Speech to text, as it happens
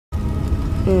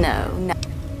No.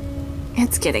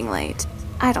 It's getting late.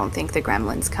 I don't think the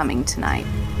gremlin's coming tonight.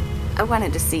 I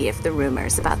wanted to see if the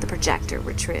rumors about the projector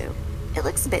were true. It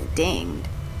looks a bit dinged,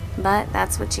 but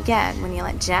that's what you get when you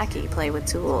let Jackie play with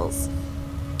tools.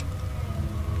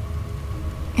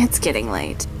 It's getting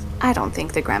late. I don't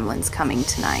think the gremlin's coming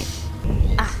tonight.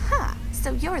 Aha!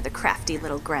 So you're the crafty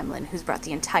little gremlin who's brought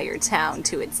the entire town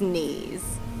to its knees.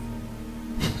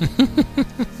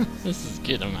 This is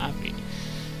good, I'm happy.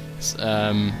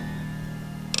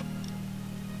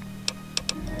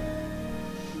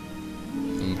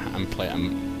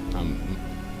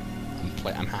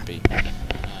 I'm happy.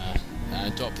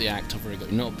 Adopt the act. I've already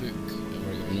got your notebook.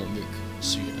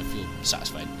 So I feel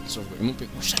satisfied. So I've got your notebook.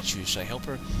 What should I choose? Should I help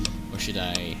her, or should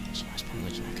I? So I spend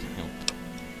religion. I can help.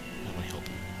 I want to help.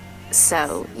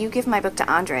 So you give my book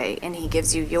to Andre, and he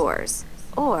gives you yours,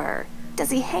 or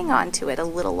does he hang on to it a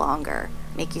little longer?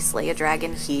 Make you slay a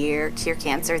dragon here, cure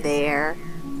cancer there?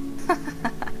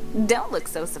 Don't look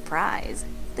so surprised.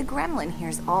 The gremlin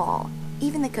hears all.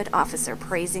 Even the good officer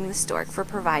praising the stork for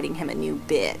providing him a new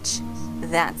bitch.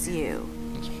 That's you.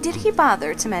 Did he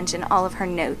bother to mention all of her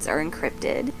notes are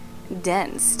encrypted?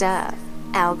 Dense stuff.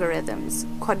 Algorithms,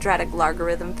 quadratic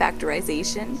logarithm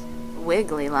factorization,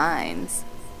 wiggly lines.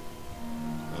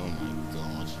 Oh my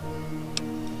god.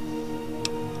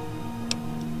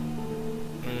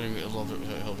 I love it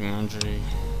without helping Andre.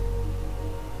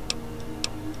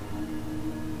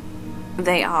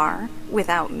 They are,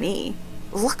 without me.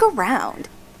 Look around.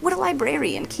 Would a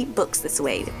librarian keep books this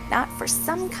way, if not for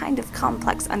some kind of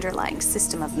complex underlying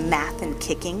system of math and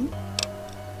kicking?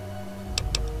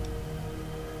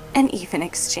 An even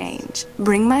exchange.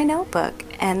 Bring my notebook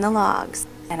and the logs,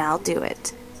 and I'll do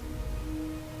it.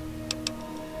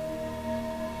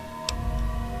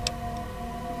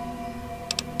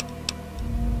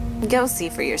 Go see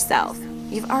for yourself.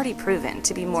 You've already proven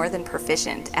to be more than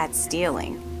proficient at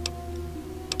stealing.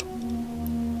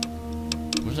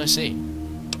 What did I say?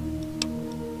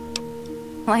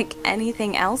 Like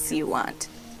anything else you want.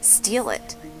 Steal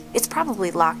it. It's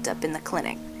probably locked up in the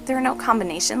clinic. There are no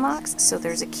combination locks, so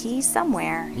there's a key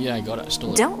somewhere. Yeah, I got it. I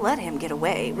stole it. Don't let him get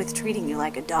away with treating you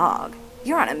like a dog.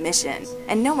 You're on a mission,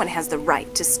 and no one has the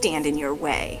right to stand in your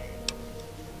way.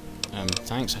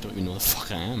 Thanks. I don't even know the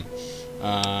fuck I am.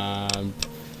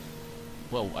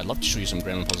 Well, I'd love to show you some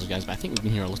gremlin puzzles, guys, but I think we've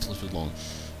been here a little too long.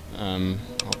 I'll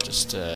just